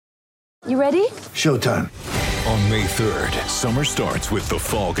You ready? Showtime. On May 3rd, summer starts with The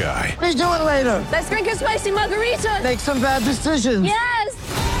Fall Guy. Let's do it later. Let's drink a spicy margarita. Make some bad decisions. Yes!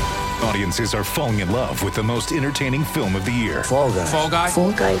 Audiences are falling in love with the most entertaining film of the year. Fall Guy. Fall Guy?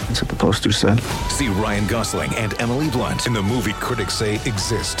 Fall guy. That's what the poster said. See Ryan Gosling and Emily Blunt in the movie critics say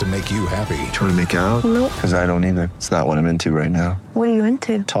exists to make you happy. Trying to make it out? Nope. Because I don't either. It's not what I'm into right now. What are you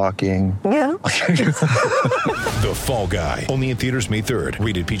into? Talking. Yeah. The Fall Guy. Only in theaters May 3rd.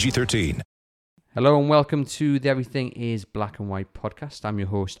 Rated PG-13. Hello and welcome to the Everything is Black and White podcast. I'm your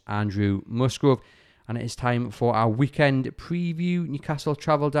host, Andrew Musgrove, and it is time for our weekend preview. Newcastle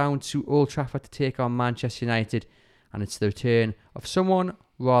travel down to Old Trafford to take on Manchester United, and it's the return of someone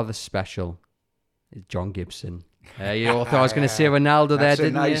rather special. It's John Gibson. You all thought I was going to say Ronaldo there,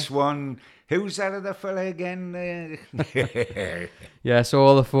 didn't you? That's a nice one. Who's that other fella again? Yeah, so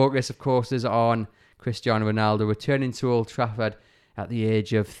all the focus, of course, is on Cristiano Ronaldo returning to Old Trafford at the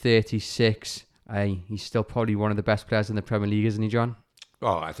age of 36. He's still probably one of the best players in the Premier League, isn't he, John?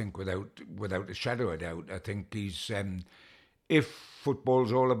 Oh, I think without a shadow of a doubt, I think he's. If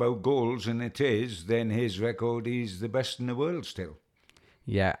football's all about goals, and it is, then his record is the best in the world still.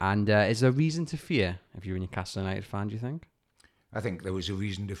 Yeah, and is there reason to fear if you're a Newcastle United fan, do you think? I think there was a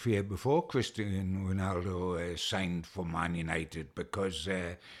reason to fear before Cristiano Ronaldo signed for Man United because,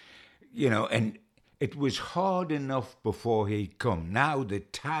 and it was hard enough before he'd come. Now the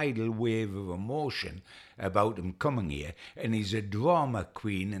tidal wave of emotion about him coming here, and he's a drama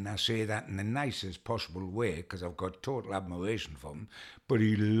queen, and I say that in the nicest possible way because I've got total admiration for him, but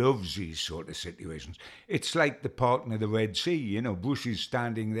he loves these sort of situations. It's like the parting of the Red Sea, Bush is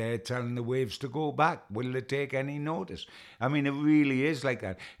standing there telling the waves to go back. Will they take any notice? I mean, it really is like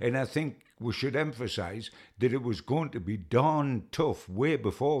that, and I think we should emphasise that it was going to be darn tough way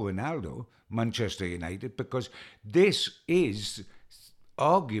before Ronaldo, Manchester United, because this is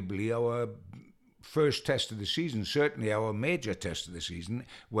arguably our first test of the season, certainly our major test of the season.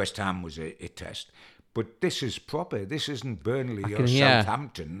 West Ham was a test, but this is proper. This isn't Burnley or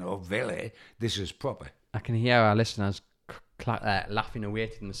Southampton or Villa. This is proper. I can hear our listeners laughing away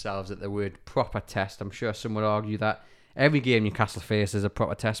to themselves at the word proper test. I'm sure some would argue that every game Newcastle face is a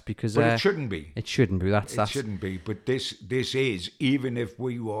proper test because... But it shouldn't be. It shouldn't be. It shouldn't be. But this is, even if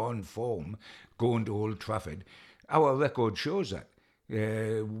we were on form going to Old Trafford, our record shows that.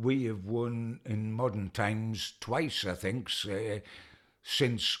 We have won in modern times twice, I think,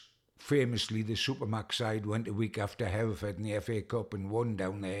 since famously the Supermax side went a week after Hereford in the FA Cup and won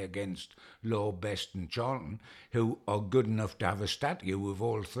down there against Law, Best and Charlton, who are good enough to have a statue of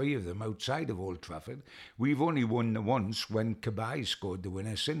all three of them outside of Old Trafford. We've only won the once when Cabaye scored the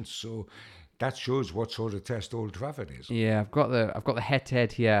winner since, so that shows what sort of test Old Trafford is. Yeah, I've got the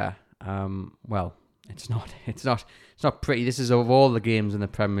head-to-head here. Well, it's not pretty. This is of all the games in the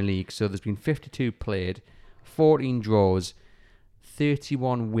Premier League. So there's been 52 played, 14 draws,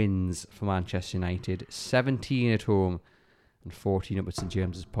 31 wins for Manchester United, 17 at home and 14 up at St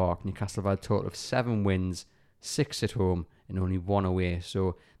James's Park. Newcastle have had a total of 7 wins, 6 at home and only 1 away.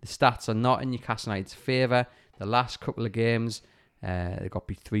 So the stats are not in Newcastle United's favour. The last couple of games, they got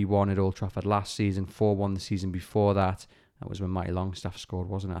beat 3-1 at Old Trafford last season, 4-1 the season before that. That was when Matty Longstaff scored,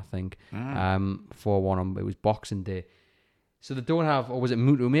 wasn't it, I think? 4-1 it was Boxing Day. So they don't have, or was it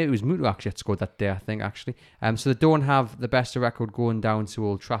Mutu? Maybe it was Mutu actually that scored that day, I think, actually. So they don't have the best record going down to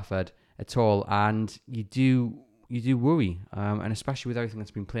Old Trafford at all. And you do worry, and especially with everything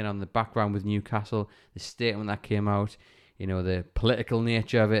that's been playing on in the background with Newcastle, the statement that came out, the political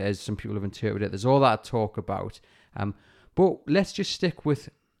nature of it, as some people have interpreted it. There's all that to talk about. But let's just stick with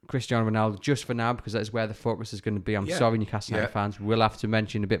Cristiano Ronaldo just for now, because that is where the focus is going to be. I'm sorry, Newcastle United fans, we'll have to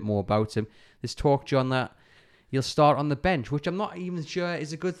mention a bit more about him. There's talk, John, that he'll start on the bench, which I'm not even sure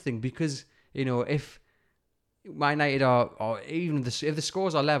is a good thing, because if Man United or even if the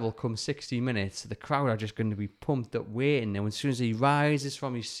scores are level come 60 minutes, the crowd are just going to be pumped up waiting. And as soon as he rises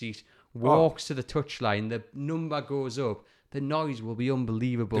from his seat, walks to the touchline, the number goes up, the noise will be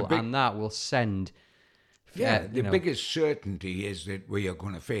unbelievable, and that will send... the biggest certainty is that we are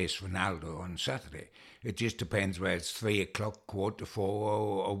going to face Ronaldo on Saturday. It just depends whether it's 3 o'clock, 3:45,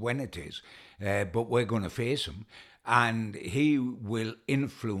 or when it is. But we're going to face him, and he will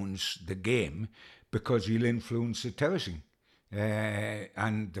influence the game because he'll influence the terracing.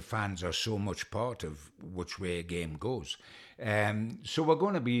 And the fans are so much part of which way a game goes. So we're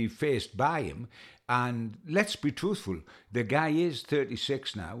going to be faced by him. And let's be truthful, the guy is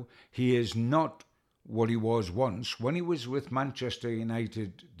 36 now. He is not what he was once. When he was with Manchester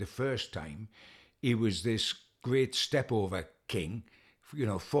United the first time, he was this great step-over king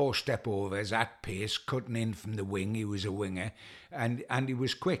 4 step overs at pace, cutting in from the wing. He was a winger, and he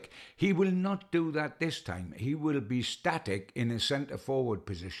was quick. He will not do that this time. He will be static in a centre forward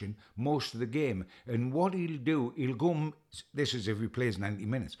position most of the game. And what he'll do, this is if he plays 90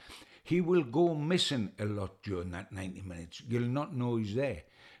 minutes, he will go missing a lot during that 90 minutes. You'll not know he's there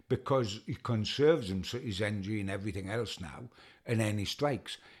because he conserves his energy and everything else now, and then he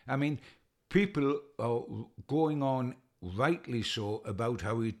strikes. I mean, people are going on, rightly so, about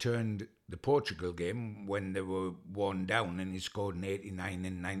how he turned the Portugal game when they were 1 down and he scored in 89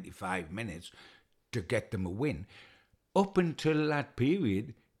 and 95 minutes to get them a win. Up until that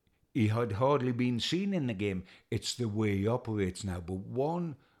period, he had hardly been seen in the game. It's the way he operates now. But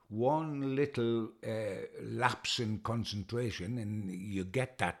one little lapse in concentration, and you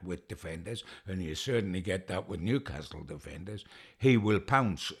get that with defenders, and you certainly get that with Newcastle defenders, he will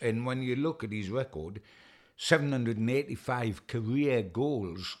pounce. And when you look at his record, 785 career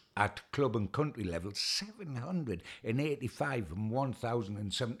goals at club and country level, 785 from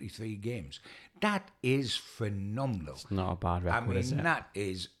 1,073 games. That is phenomenal. It's not a bad record, is it? That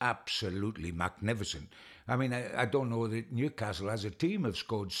is absolutely magnificent. I mean, I don't know that Newcastle as a team have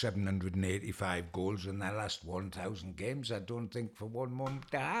scored 785 goals in their last 1,000 games. I don't think for one moment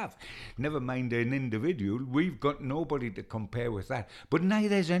they have. Never mind an individual. We've got nobody to compare with that. But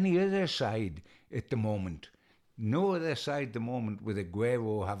neither's any other side at the moment. No other side at the moment, with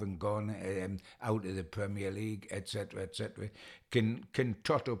Aguero having gone out of the Premier League, etc., can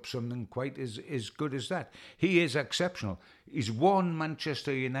tot up something quite as good as that. He is exceptional. His one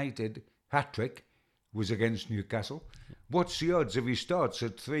Manchester United hat-trick was against Newcastle. What's the odds if he starts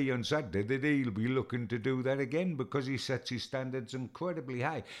at 3 on Saturday that he'll be looking to do that again, because he sets his standards incredibly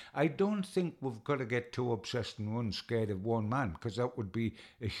high? I don't think we've got to get too obsessed and unscared of one man, because that would be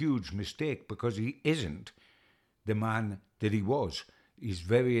a huge mistake, because he isn't the man that he was. He's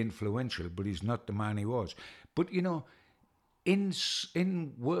very influential, but he's not the man he was. But, in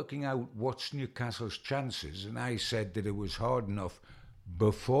working out what's Newcastle's chances, and I said that it was hard enough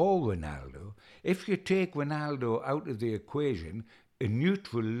before Ronaldo, if you take Ronaldo out of the equation, a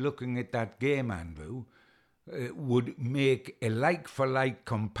neutral looking at that game, Andrew, would make a like-for-like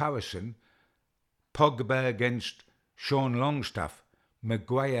comparison: Pogba against Sean Longstaff,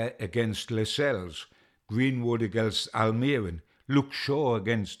 Maguire against Lascelles, Greenwood against Almiron, Luke Shaw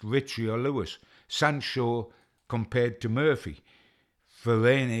against Ritchie or Lewis, Sancho compared to Murphy,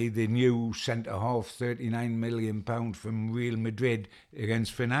 Fellaini, the new centre-half, £39 million from Real Madrid,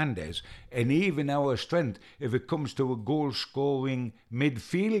 against Fernandes. And even our strength, if it comes to a goal-scoring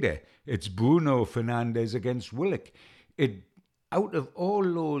midfielder, it's Bruno Fernandes against Willock. Out of all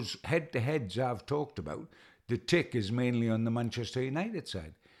those head-to-heads I've talked about, the tick is mainly on the Manchester United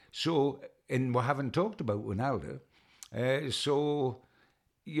side. So, and we haven't talked about Ronaldo. It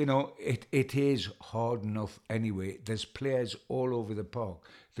is hard enough anyway. There's players all over the park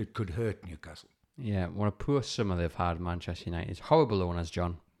that could hurt Newcastle. Yeah, what a poor summer they've had, Manchester United. Horrible owners,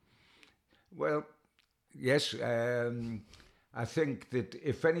 John. Well, yes. I think that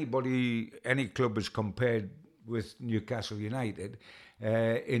if any club is compared with Newcastle United,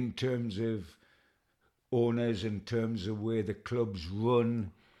 in terms of owners, in terms of where the clubs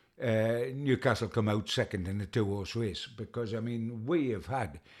run, Newcastle come out second in the 2-horse race, because, we have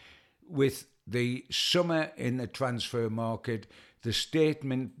had, with the summer in the transfer market, the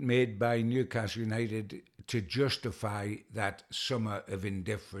statement made by Newcastle United to justify that summer of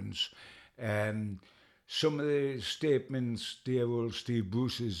indifference. Some of the statements dear old Steve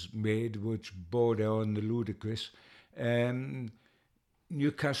Bruce has made, which border on the ludicrous.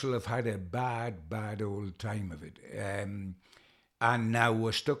 Newcastle have had a bad old time of it. And now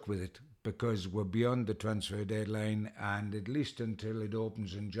we're stuck with it, because we're beyond the transfer deadline, and at least until it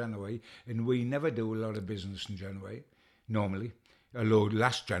opens in January, and we never do a lot of business in January, normally, although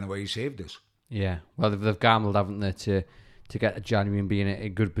last January saved us. Yeah, well, they've gambled, haven't they, to get to January and be in a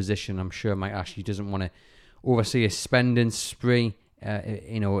good position. I'm sure Mike Ashley doesn't want to oversee a spending spree.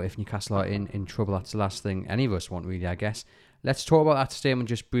 If Newcastle are in trouble, that's the last thing any of us want, really, I guess. Let's talk about that statement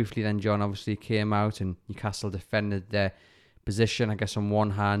just briefly then, John. Obviously, it came out and Newcastle defended their position. I guess on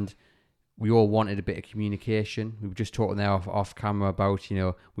one hand, we all wanted a bit of communication. We were just talking there off camera about,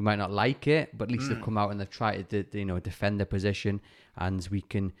 we might not like it, but at least they've come out and they've tried to defend their position, and we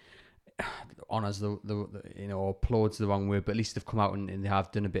can honours applauds the wrong word, but at least they've come out and they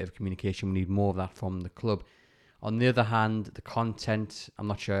have done a bit of communication. We need more of that from the club. On the other hand, the content, I'm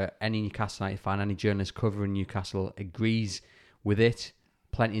not sure any Newcastle United fan, any journalist covering Newcastle agrees with it.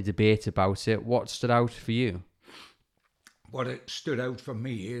 Plenty of debate about it. What stood out for you? what it stood out for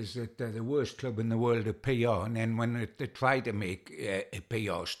me is that they're the worst club in the world at PR, and then when they try to make a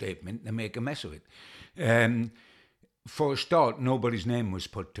PR statement, they make a mess of it. For a start, nobody's name was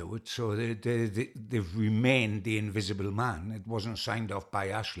put to it, so they've remained the invisible man. It wasn't signed off by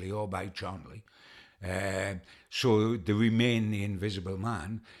Ashley or by Charnley. So they remain the invisible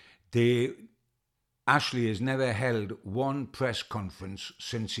man. Ashley has never held one press conference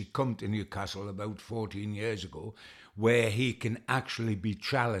since he come to Newcastle about 14 years ago where he can actually be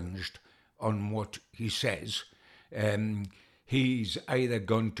challenged on what he says. He's either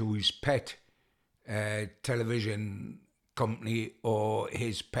gone to his pet television company or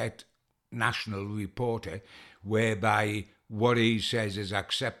his pet national reporter, whereby what he says is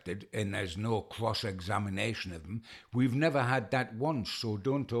accepted and there's no cross-examination of him. We've never had that once, so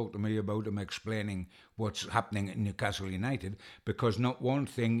don't talk to me about him explaining what's happening at Newcastle United, because not one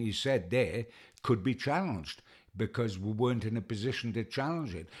thing he said there could be challenged, because we weren't in a position to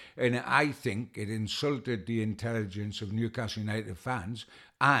challenge it. And I think it insulted the intelligence of Newcastle United fans,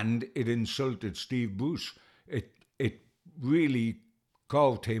 and it insulted Steve Bruce. It really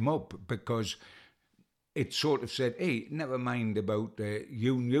carved him up, because it sort of said, hey, never mind about,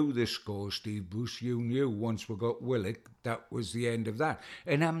 you knew the score, Steve Bruce, you knew once we got Willock, that was the end of that.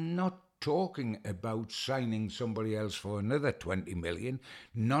 And I'm not talking about signing somebody else for another 20 million.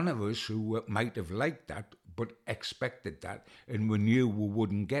 None of us who might have liked that, but expected that, and we knew we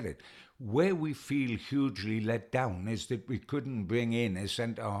wouldn't get it. Where we feel hugely let down is that we couldn't bring in a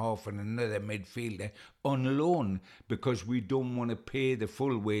centre-half and another midfielder on loan, because we don't want to pay the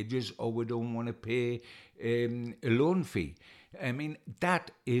full wages, or we don't want to pay a loan fee. I mean, that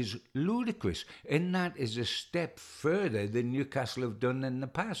is ludicrous, and that is a step further than Newcastle have done in the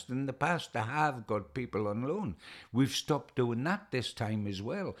past. In the past, they have got people on loan. We've stopped doing that this time as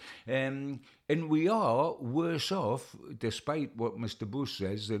well. And we are worse off, despite what Mr. Bruce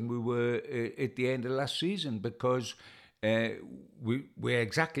says, than we were at the end of last season, because we're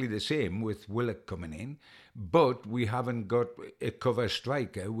exactly the same with Willock coming in, but we haven't got a cover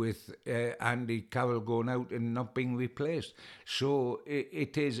striker with Andy Carroll going out and not being replaced. So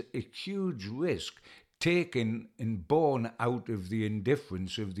it is a huge risk taken and born out of the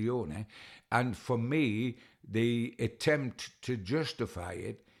indifference of the owner. And for me, the attempt to justify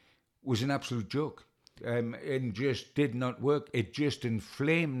it was an absolute joke, and just did not work. It just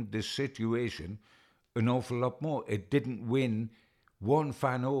inflamed the situation an awful lot more. It didn't win one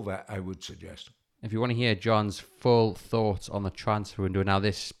fan over, I would suggest. If you want to hear John's full thoughts on the transfer window, now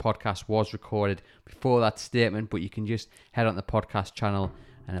this podcast was recorded before that statement, but you can just head on the podcast channel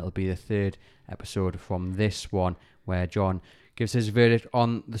and it'll be the third episode from this one where John gives his verdict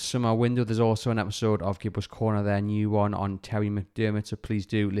on the summer window. There's also an episode of Gibber's Corner, their new one on Terry McDermott, so please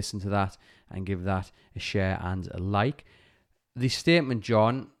do listen to that and give that a share and a like. The statement,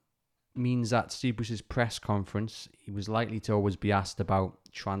 John, means that Steve Bruce's press conference, he was likely to always be asked about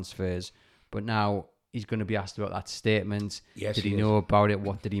transfers, but now he's going to be asked about that statement. Yes, did he know about it?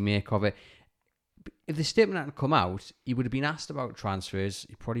 What did he make of it? If the statement hadn't come out, he would have been asked about transfers.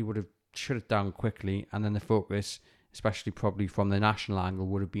 He probably would have shut it down quickly, and then the focus, especially probably from the national angle,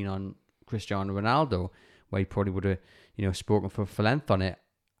 would have been on Cristiano Ronaldo, where he probably would have, spoken for length on it.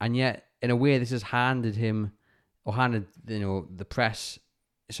 And yet, in a way, this has handed the press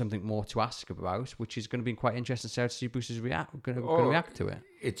something more to ask about, which is going to be quite interesting to see how Steve Bruce is going to react to it.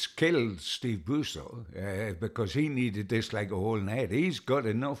 It's killed Steve Bruce, though, because he needed this like a hole in the head. He's got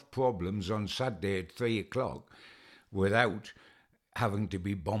enough problems on Saturday at 3 o'clock without having to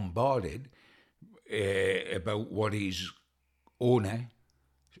be bombarded about what his owner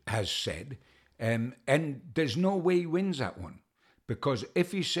has said. And there's no way he wins that one, because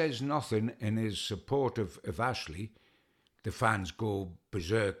if he says nothing in his support of Ashley, the fans go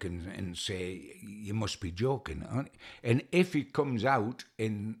berserk and say, you must be joking. And if he comes out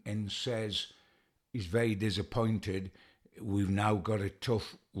and says he's very disappointed, we've now got a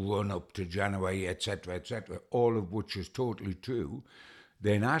tough run up to January, etc., all of which is totally true,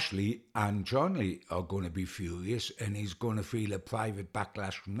 then Ashley and Charnley are going to be furious, and he's going to feel a private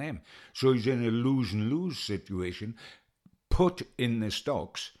backlash from them. So he's in a lose-lose situation, put in the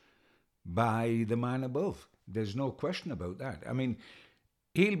stocks by the man above. There's no question about that. I mean,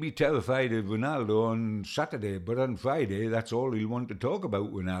 he'll be terrified of Ronaldo on Saturday, but on Friday, that's all he'll want to talk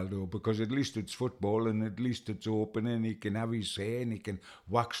about Ronaldo, because at least it's football and at least it's open and he can have his say and he can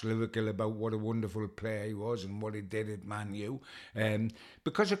wax lyrical about what a wonderful player he was and what he did at Man U.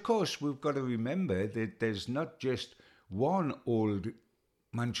 Because, of course, we've got to remember that there's not just one old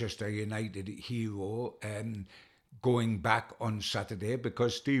Manchester United hero going back on Saturday,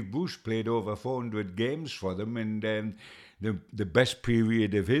 because Steve Bruce played over 400 games for them, and the best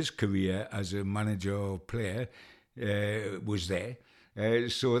period of his career as a manager or player was there.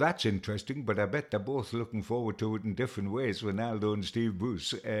 So that's interesting, but I bet they're both looking forward to it in different ways, Ronaldo and Steve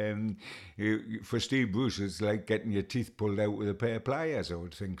Bruce. For Steve Bruce, it's like getting your teeth pulled out with a pair of pliers, I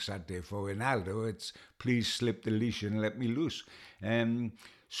would think, Saturday. For Ronaldo, it's please slip the leash and let me loose.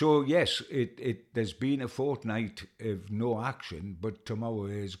 So yes, there's been a fortnight of no action, but tomorrow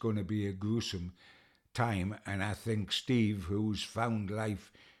is going to be a gruesome time, and I think Steve, who's found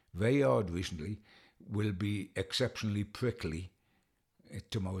life very hard recently, will be exceptionally prickly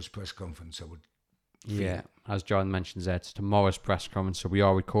at tomorrow's press conference, I would feel. Yeah, as John mentions there, it's tomorrow's press conference, so we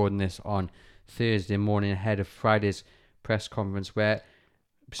are recording this on Thursday morning ahead of Friday's press conference, where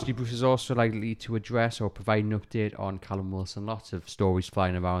Steve Bruce is also likely to address or provide an update on Callum Wilson. Lots of stories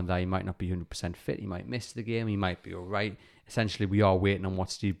flying around that he might not be 100% fit, he might miss the game, he might be alright. Essentially, we are waiting on what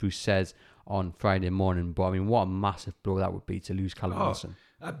Steve Bruce says on Friday morning, but I mean, what a massive blow that would be to lose Callum Wilson.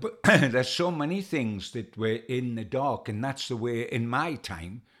 But there's so many things that were in the dark, and that's the way in my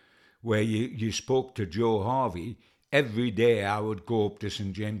time where you spoke to Joe Harvey. Every day I would go up to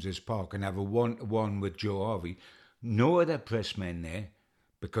St James's Park and have a one-to-one with Joe Harvey. No other pressmen there,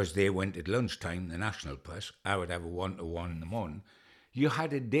 because they went at lunchtime, the national press. I would have a one-to-one in the morning. You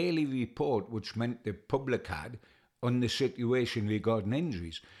had a daily report, which meant the public had, on the situation regarding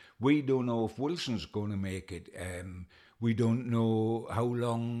injuries. We don't know if Wilson's going to make it. We don't know how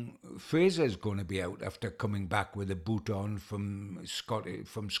long Fraser's going to be out after coming back with a boot on from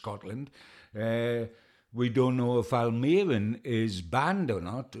Scotland. We don't know if Almiron is banned or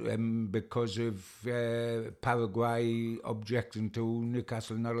not because of Paraguay objecting to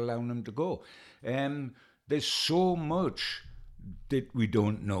Newcastle not allowing him to go. There's so much that we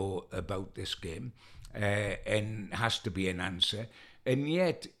don't know about this game and has to be an answer. And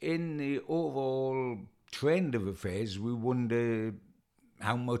yet, in the overall trend of affairs, we wonder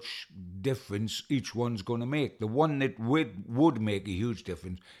how much difference each one's going to make. The one that would make a huge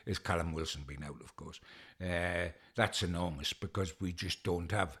difference is Callum Wilson being out, of course. That's enormous because we just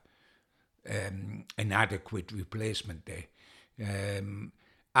don't have an adequate replacement there.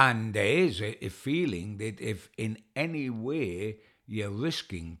 And there is a feeling that if in any way you're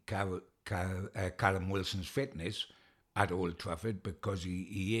risking Callum Wilson's fitness at Old Trafford, because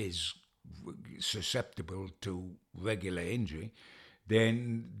he is susceptible to regular injury,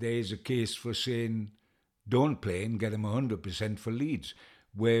 then there's a case for saying don't play and get him 100% for Leeds,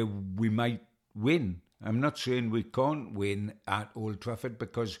 where we might win. I'm not saying we can't win at Old Trafford,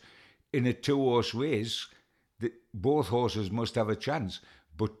 because in a two-horse race, both horses must have a chance.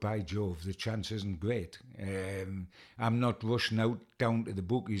 But by Jove, the chance isn't great. I'm not rushing out down to the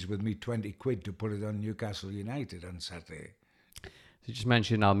bookies with me 20 quid to put it on Newcastle United on Saturday. So you just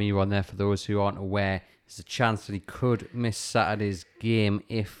mentioned Almiron there. For those who aren't aware, there's a chance that he could miss Saturday's game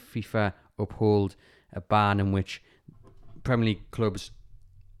if FIFA uphold a ban in which Premier League clubs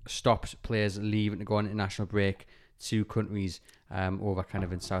stopped players leaving to go on international break to countries over kind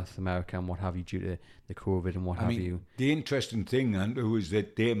of in South America and what have you, due to the COVID and what have you. The interesting thing, Andrew, is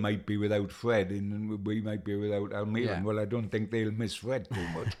that they might be without Fred and we might be without Almiron. Yeah. Well, I don't think they'll miss Fred too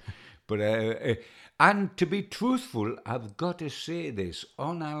much. But and to be truthful, I've got to say this,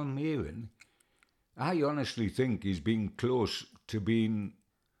 on Almiron, I honestly think he's been close to being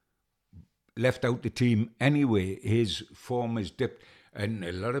left out the team anyway. His form has dipped. And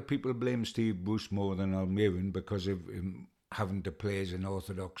a lot of people blame Steve Bruce more than Almiron because of him having to play as an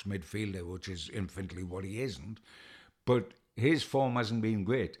orthodox midfielder, which is infinitely what he isn't. But his form hasn't been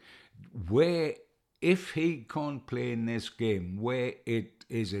great. Where, if he can't play in this game, where it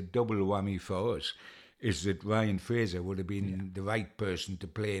is a double whammy for us, is that Ryan Fraser would have been the right person to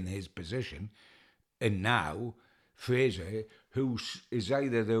play in his position. And now, Fraser, who is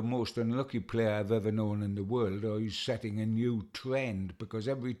either the most unlucky player I've ever known in the world, or he's setting a new trend, because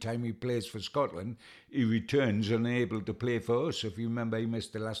every time he plays for Scotland, he returns unable to play for us. If you remember, he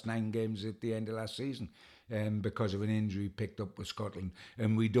missed the last 9 games at the end of last season because of an injury picked up with Scotland.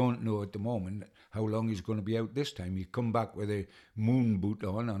 And we don't know at the moment how long he's going to be out this time. He come back with a moon boot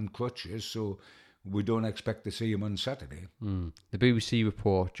on crutches, so we don't expect to see him on Saturday. The BBC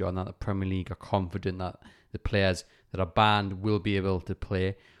report, John, that the Premier League are confident that the players that are banned will be able to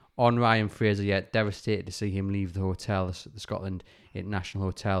play. On Ryan Fraser, yet devastated to see him leave the hotel, the Scotland International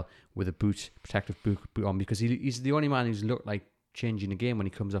Hotel, with a protective boot on, because he's the only man who's looked like changing the game when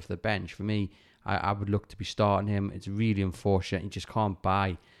he comes off the bench. For me, I would look to be starting him. It's really unfortunate. He just can't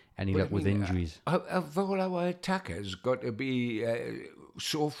buy any luck with injuries. Have all our attackers got to be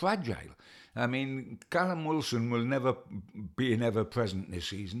so fragile? I mean, Callum Wilson will never be an ever-present this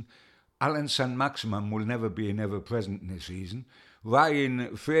season. Alan Saint-Maximin will never be an ever-present in the season.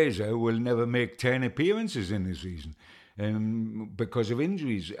 Ryan Fraser will never make 10 appearances in the season because of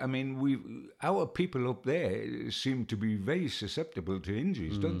injuries. I mean, our people up there seem to be very susceptible to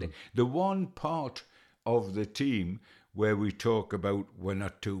injuries, don't they? The one part of the team where we talk about we're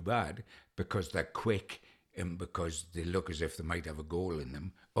not too bad because they're quick and because they look as if they might have a goal in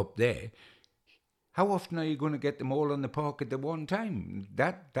them up there. How often are you going to get them all on the park at the one time?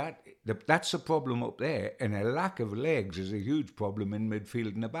 That's a problem up there, and a lack of legs is a huge problem in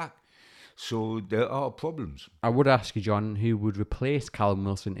midfield and the back. So there are problems. I would ask you, John, who would replace Callum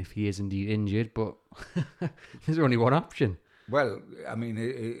Wilson if he is indeed injured, but there's only one option. Well, I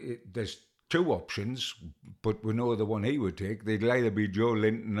mean, there's two options, but we know the one he would take. They'd either be Joe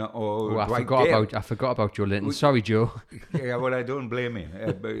Linton or Dwight Gale. I forgot about Joe Linton. Sorry, Joe. Yeah, well, I don't blame you.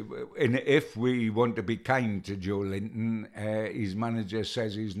 And if we want to be kind to Joe Linton, his manager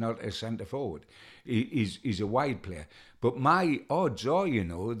says he's not a centre forward. He's a wide player. But my odds are,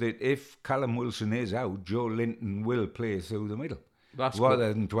 that if Callum Wilson is out, Joe Linton will play through the middle.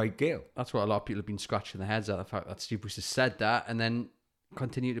 Rather than Dwight Gale. That's what a lot of people have been scratching their heads at, the fact that Steve Bruce has said that and then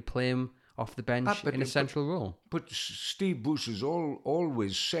continue to play him off the bench in a central role. But Steve Bruce has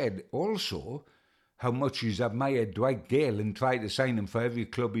always said also how much he's admired Dwight Gale and tried to sign him for every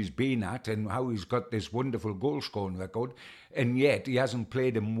club he's been at and how he's got this wonderful goal-scoring record, and yet he hasn't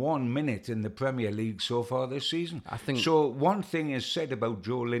played him 1 minute in the Premier League so far this season. So one thing is said about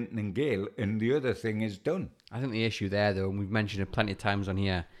Joe Linton and Gale and the other thing is done. I think the issue there, though, and we've mentioned it plenty of times on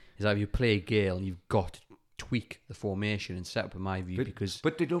here, is that if you play Gale, you've got to tweak the formation and set up, in my view,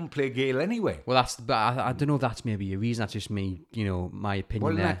 but they don't play Gale anyway. Well, I don't know if that's maybe a reason. That's just me, my opinion.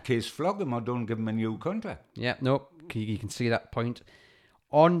 Well, in that case, flog him or don't give him a new contract. Yeah, no, you can see that point.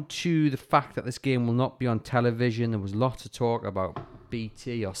 On to the fact that this game will not be on television. There was lots of talk about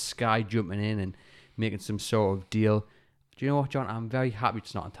BT or Sky jumping in and making some sort of deal. Do you know what, John? I'm very happy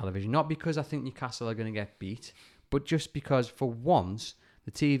it's not on television. Not because I think Newcastle are going to get beat, but just because for once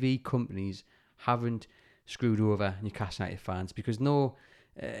the TV companies haven't screwed over Newcastle United fans, because no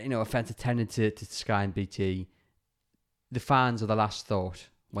offence intended to Sky and BT, the fans are the last thought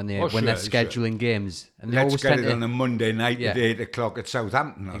when they're scheduling games, and they let's always get it on a Monday night at 8 o'clock at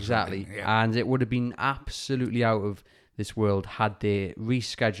Southampton or exactly something. Yeah. And it would have been absolutely out of this world had they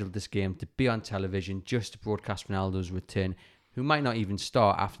rescheduled this game to be on television just to broadcast Ronaldo's return, who might not even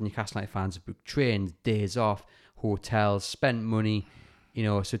start after Newcastle United fans have booked trains, days off, hotels, spent money,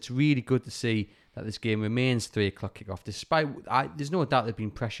 so it's really good to see that this game remains 3 o'clock kickoff, despite there's no doubt there's been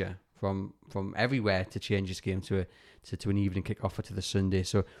pressure from everywhere to change this game to an evening kickoff or to the Sunday.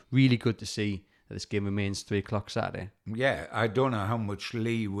 So really good to see that this game remains 3 o'clock Saturday. Yeah, I don't know how much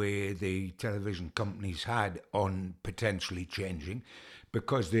leeway the television companies had on potentially changing,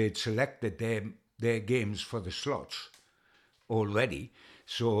 because they'd selected their games for the slots already.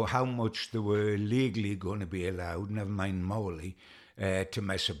 So how much they were legally going to be allowed, never mind morally, to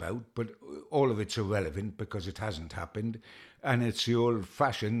mess about, but all of it's irrelevant because it hasn't happened, and it's the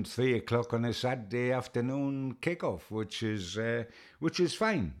old-fashioned 3 o'clock on a Saturday afternoon kickoff, which is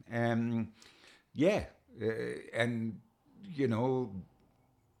fine. And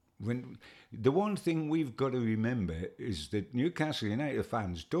when the one thing we've got to remember is that Newcastle United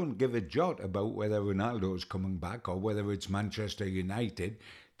fans don't give a jot about whether Ronaldo's coming back or whether it's Manchester United.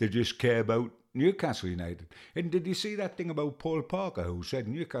 They just care about Newcastle United. And did you see that thing about Paul Parker, who said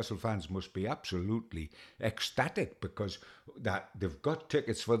Newcastle fans must be absolutely ecstatic because that they've got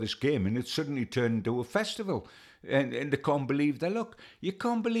tickets for this game and it's suddenly turned into a festival, and they can't believe their luck. You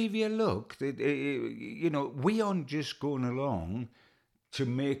can't believe your luck. We aren't just going along to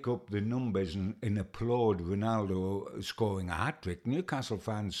make up the numbers and applaud Ronaldo scoring a hat-trick. Newcastle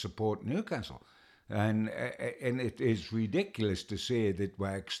fans support Newcastle. And it is ridiculous to say that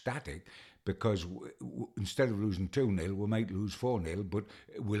we're ecstatic, because instead of losing 2-0, we might lose 4-0, but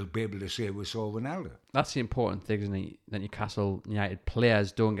we'll be able to say we saw Ronaldo. That's the important thing, isn't it? That Newcastle United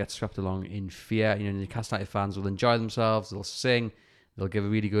players don't get swept along in fear. Newcastle United fans will enjoy themselves, they'll sing, they'll give a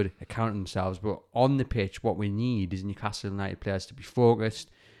really good account of themselves. But on the pitch, what we need is Newcastle United players to be focused,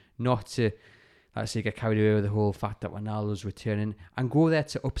 not to, let's say, get carried away with the whole fact that Ronaldo's returning, and go there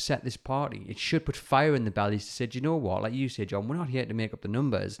to upset this party. It should put fire in the bellies to say, do you know what, like you said, John, we're not here to make up the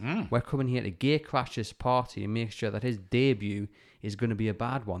numbers. We're coming here to gate crash this party and make sure that his debut is going to be a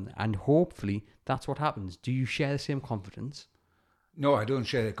bad one. And hopefully that's what happens. Do you share the same confidence? No, I don't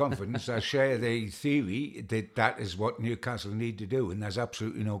share the confidence. I share the theory that is what Newcastle need to do, and there's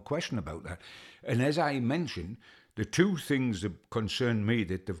absolutely no question about that. And as I mentioned, the two things that concern me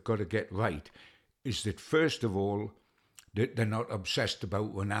that they've got to get right is that, first of all, they're not obsessed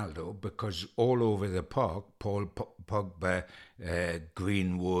about Ronaldo, because all over the park, Paul Pogba,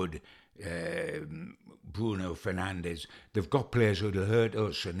 Greenwood, Bruno Fernandes, they've got players who'll hurt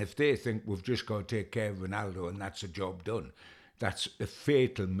us, and if they think we've just got to take care of Ronaldo and that's a job done, that's a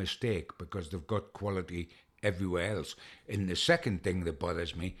fatal mistake, because they've got quality everywhere else. And the second thing that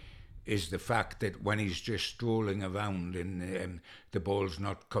bothers me is the fact that when he's just strolling around and the ball's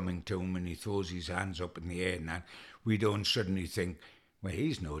not coming to him and he throws his hands up in the air and that, we don't suddenly think, well,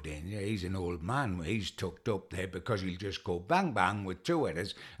 he's no danger, he's an old man, he's tucked up there, because he'll just go bang bang with 2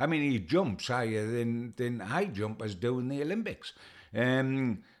 headers. I mean, he jumps higher than high jumpers do in the Olympics.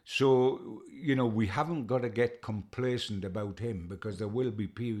 So, you know, we haven't got to get complacent about him, because there will be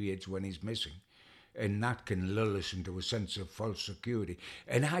periods when he's missing, and that can lull us into a sense of false security.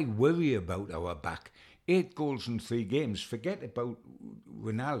 And I worry about our back. 8 goals in 3 games. Forget about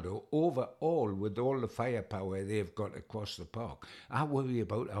Ronaldo. Overall, with all the firepower they've got across the park, I worry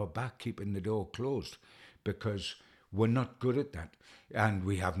about our back keeping the door closed, because we're not good at that. And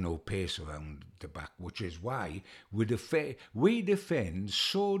we have no pace around the back, which is why we defend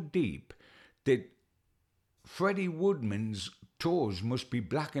so deep that Freddie Woodman's toes must be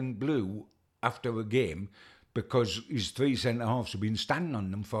black and blue after a game, because his 3 centre-halves have been standing on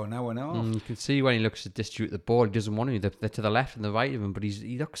them for an hour and a half. You can see when he looks to distribute the ball, he doesn't want to. They're to the left and the right of him, but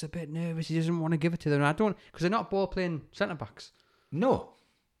he looks a bit nervous. He doesn't want to give it to them. I don't, because they're not ball-playing centre-backs. No.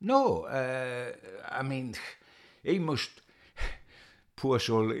 I mean, he must... Poor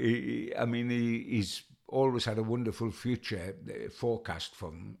soul. He's always had a wonderful future forecast for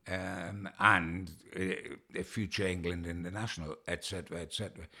him, and a future England international, etc.,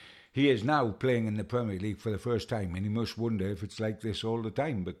 etc. He is now playing in the Premier League for the first time, and he must wonder if it's like this all the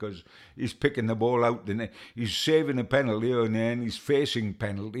time, because he's picking the ball out, and he's saving a penalty, and then he's facing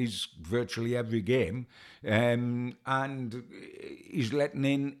penalties virtually every game, and he's letting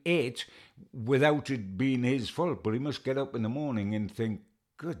in 8 without it being his fault. But he must get up in the morning and think,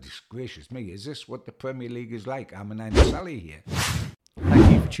 goodness gracious me, is this what the Premier League is like? I'm an Sally here.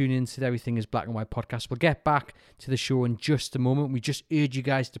 Thank you for tuning in to the Everything is Black and White podcast. We'll get back to the show in just a moment. We just urge you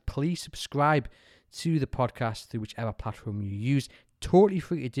guys to please subscribe to the podcast through whichever platform you use. Totally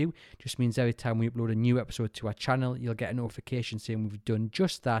free to do. Just means every time we upload a new episode to our channel, you'll get a notification saying we've done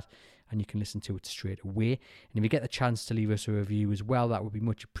just that, and you can listen to it straight away. And if you get the chance to leave us a review as well, that would be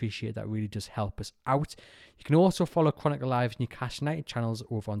much appreciated. That really does help us out. You can also follow Chronicle Live's Newcastle United channels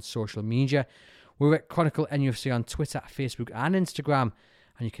over on social media. We're at Chronicle NUFC on Twitter, Facebook and Instagram.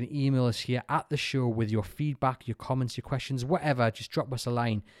 And you can email us here at the show with your feedback, your comments, your questions, whatever. Just drop us a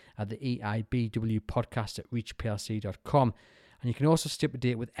line at the EIBWpodcast@reachplc.com. And you can also stay up to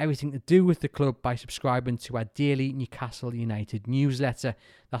date with everything to do with the club by subscribing to our daily Newcastle United newsletter.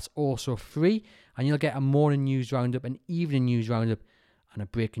 That's also free. And you'll get a morning news roundup, an evening news roundup, and a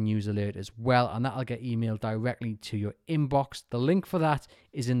breaking news alert as well. And that'll get emailed directly to your inbox. The link for that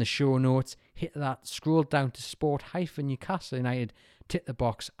is in the show notes. Hit that, scroll down to Sport-Newcastle United, tick the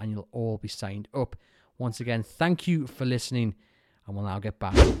box, and you'll all be signed up. Once again, thank you for listening. And we'll now get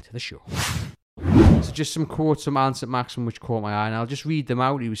back to the show. So just some quotes from Alan St-Maximin which caught my eye, and I'll just read them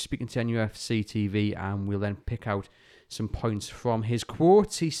out. He was speaking to NUFC TV, and we'll then pick out some points from his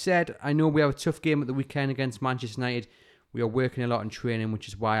quotes. He said, "I know we have a tough game at the weekend against Manchester United. We are working a lot in training, which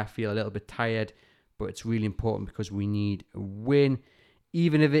is why I feel a little bit tired, but it's really important because we need a win.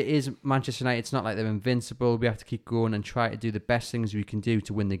 Even if it is Manchester United, it's not like they're invincible. We have to keep going and try to do the best things we can do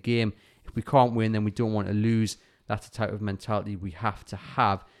to win the game. If we can't win, then we don't want to lose. That's the type of mentality we have to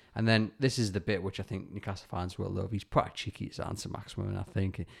have." And then this is the bit which I think Newcastle fans will love. He's pretty cheeky, it's Alan St-Maximin, I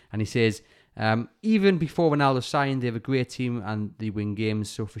think. And he says, even before Ronaldo signed, they have a great team and they win games.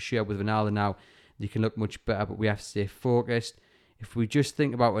 So for sure, with Ronaldo now, they can look much better, but we have to stay focused. If we just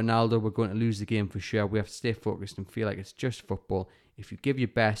think about Ronaldo, we're going to lose the game for sure. We have to stay focused and feel like it's just football. If you give your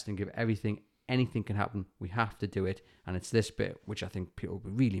best and give everything, anything can happen. We have to do it. And it's this bit which I think people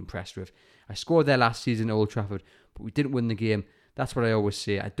will be really impressed with. I scored there last season at Old Trafford, but we didn't win the game. That's what I always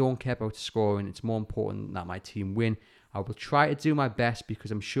say. I don't care about scoring. It's more important that my team win. I will try to do my best because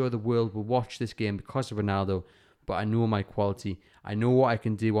I'm sure the world will watch this game because of Ronaldo, but I know my quality. I know what I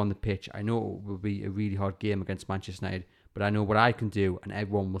can do on the pitch. I know it will be a really hard game against Manchester United, but I know what I can do, and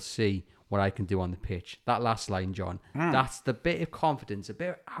everyone will see what I can do on the pitch. That last line, John, that's the bit of confidence, a bit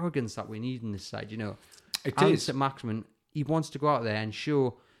of arrogance that we need in this side, you know. Alan St-Maximin, he wants to go out there and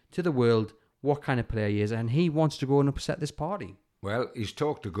show to the world what kind of player he is, and he wants to go and upset this party. Well, he's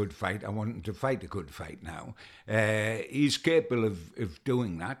talked a good fight. I want him to fight a good fight now. He's capable of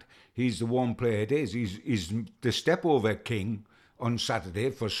doing that. He's the one player it is. He's the step-over king on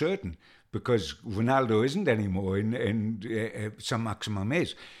Saturday for certain, because Ronaldo isn't anymore and Saint-Maximin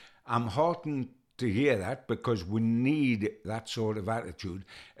is. I'm heartened to hear that because we need that sort of attitude.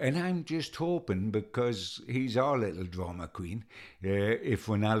 And I'm just hoping, because he's our little drama queen, if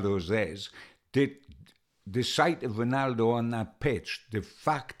Ronaldo's theirs, that the sight of Ronaldo on that pitch, the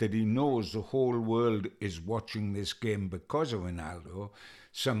fact that he knows the whole world is watching this game because of Ronaldo,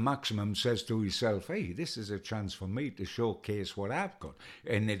 Saint-Maximin says to himself, hey, this is a chance for me to showcase what I've got.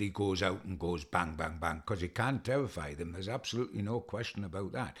 And then he goes out and goes bang, bang, bang, because he can't terrify them. There's absolutely no question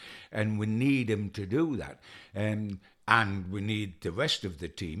about that. And we need him to do that. And we need the rest of the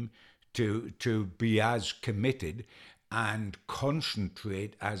team to be as committed and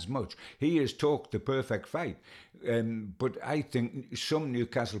concentrate as much. He has talked the perfect fight. But I think some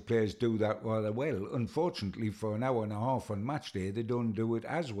Newcastle players do that rather well. Unfortunately, for an hour and a half on match day, they don't do it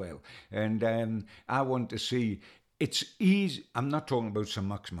as well. And I want to see... It's easy... I'm not talking about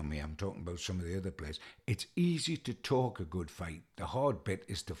Saint-Maximin here, I'm talking about some of the other players. It's easy to talk a good fight. The hard bit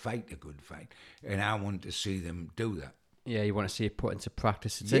is to fight a good fight. And I want to see them do that. Yeah, you want to see it put into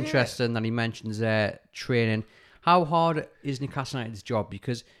practice. It's interesting that he mentions training. How hard is Newcastle United's job?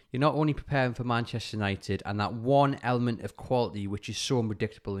 Because you're not only preparing for Manchester United and that one element of quality which is so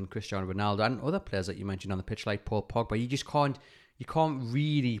unpredictable in Cristiano Ronaldo and other players that you mentioned on the pitch like Paul Pogba, you can't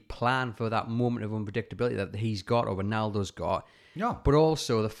really plan for that moment of unpredictability that he's got or Ronaldo's got. No. But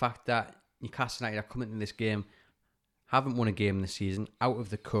also the fact that Newcastle United are coming into this game, haven't won a game this season, out of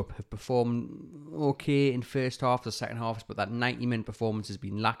the cup, have performed okay in first half, the second half, but that 90-minute performance has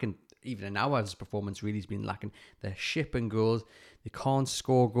been lacking. Even an hour's performance really has been lacking. They're shipping goals. They can't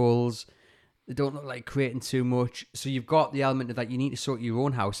score goals. They don't look like creating too much. So you've got the element of that you need to sort your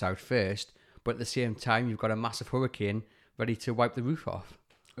own house out first, but at the same time, you've got a massive hurricane ready to wipe the roof off.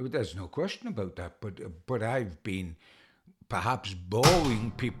 There's no question about that. But I've been perhaps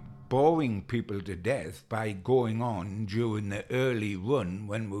boring people to death by going on during the early run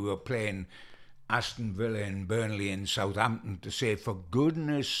when we were playing Aston Villa and Burnley and Southampton to say, for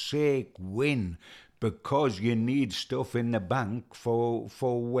goodness sake, win, because you need stuff in the bank for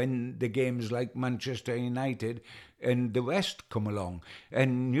when the games like Manchester United and the rest come along.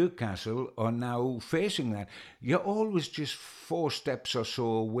 And Newcastle are now facing that. You're always just 4 steps or so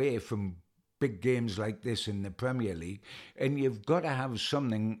away from big games like this in the Premier League, and you've got to have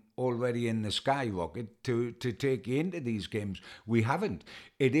something already in the skyrocket to take you into these games. We haven't.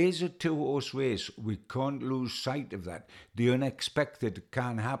 It is a 2-horse race. We can't lose sight of that. The unexpected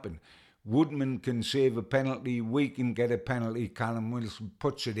can happen. Woodman can save a penalty, we can get a penalty, Callum Wilson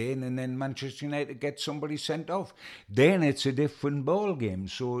puts it in, and then Manchester United gets somebody sent off. Then it's a different ball game.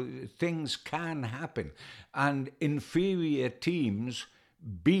 So things can happen. And inferior teams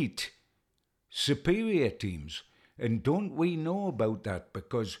beat superior teams. And don't we know about that?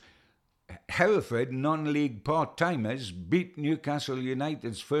 Because Hereford, non-league part-timers, beat Newcastle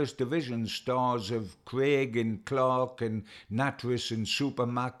United's first division stars of Craig and Clark and Natris and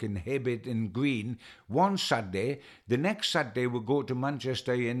Supermac and Hibbett and Green one Saturday. The next Saturday we'll go to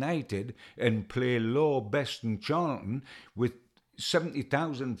Manchester United and play Law, Best and Charlton with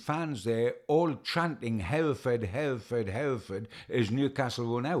 70,000 fans there, all chanting Hereford, Hereford, Hereford as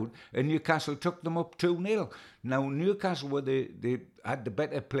Newcastle run out, and Newcastle took them up 2-0. Now, Newcastle they had the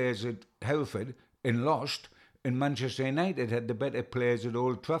better players at Hereford and lost, and Manchester United had the better players at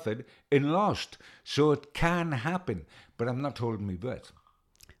Old Trafford and lost. So it can happen, but I'm not holding my breath.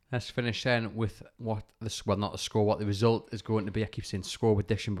 Let's finish then with what the result is going to be. I keep saying score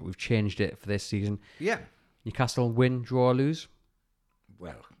addition, but we've changed it for this season. Yeah. Newcastle win, draw, or lose?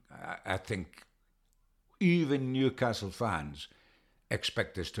 Well, I think even Newcastle fans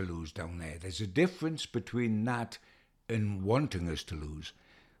expect us to lose down there. There's a difference between that and wanting us to lose.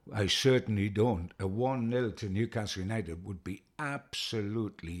 I certainly don't. A 1-0 to Newcastle United would be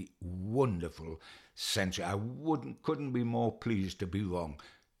absolutely wonderful. I couldn't be more pleased to be wrong.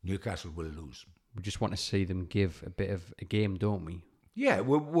 Newcastle will lose. We just want to see them give a bit of a game, don't we? Yeah,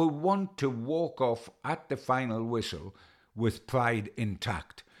 we want to walk off at the final whistle with pride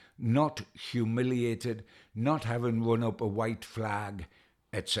intact, not humiliated, not having run up a white flag,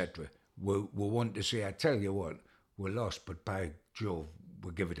 etc. We want to say, I tell you what, we're lost, but by Jove,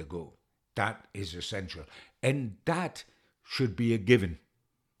 we'll give it a go. That is essential. And that should be a given.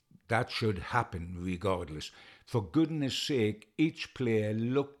 That should happen regardless. For goodness sake, each player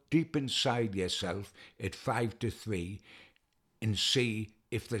look deep inside yourself at 5-3 and see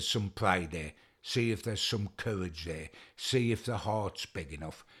if there's some pride there. See if there's some courage there. See if the heart's big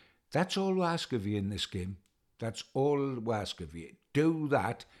enough. That's all we ask of you in this game. That's all we ask of you. Do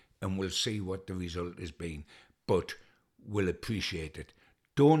that and we'll see what the result has been. But we'll appreciate it.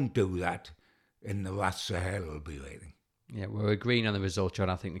 don't do that, and the rats of hell will be waiting. Yeah, we're agreeing on the result, John.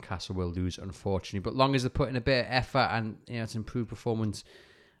 I think Newcastle will lose, unfortunately. But long as they're putting a bit of effort and it's improved performance,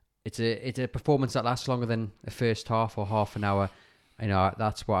 it's a performance that lasts longer than the first half or half an hour.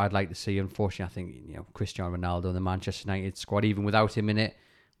 That's what I'd like to see. Unfortunately, I think Cristiano Ronaldo and the Manchester United squad, even without him in it,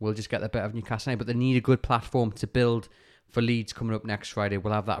 will just get the better of Newcastle. But they need a good platform to build for Leeds coming up next Friday.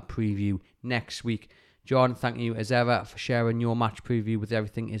 We'll have that preview next week. John, thank you as ever for sharing your match preview with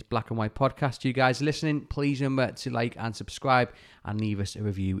Everything is Black and White podcast. You guys listening, please remember to like and subscribe and leave us a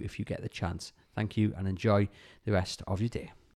review if you get the chance. Thank you and enjoy the rest of your day.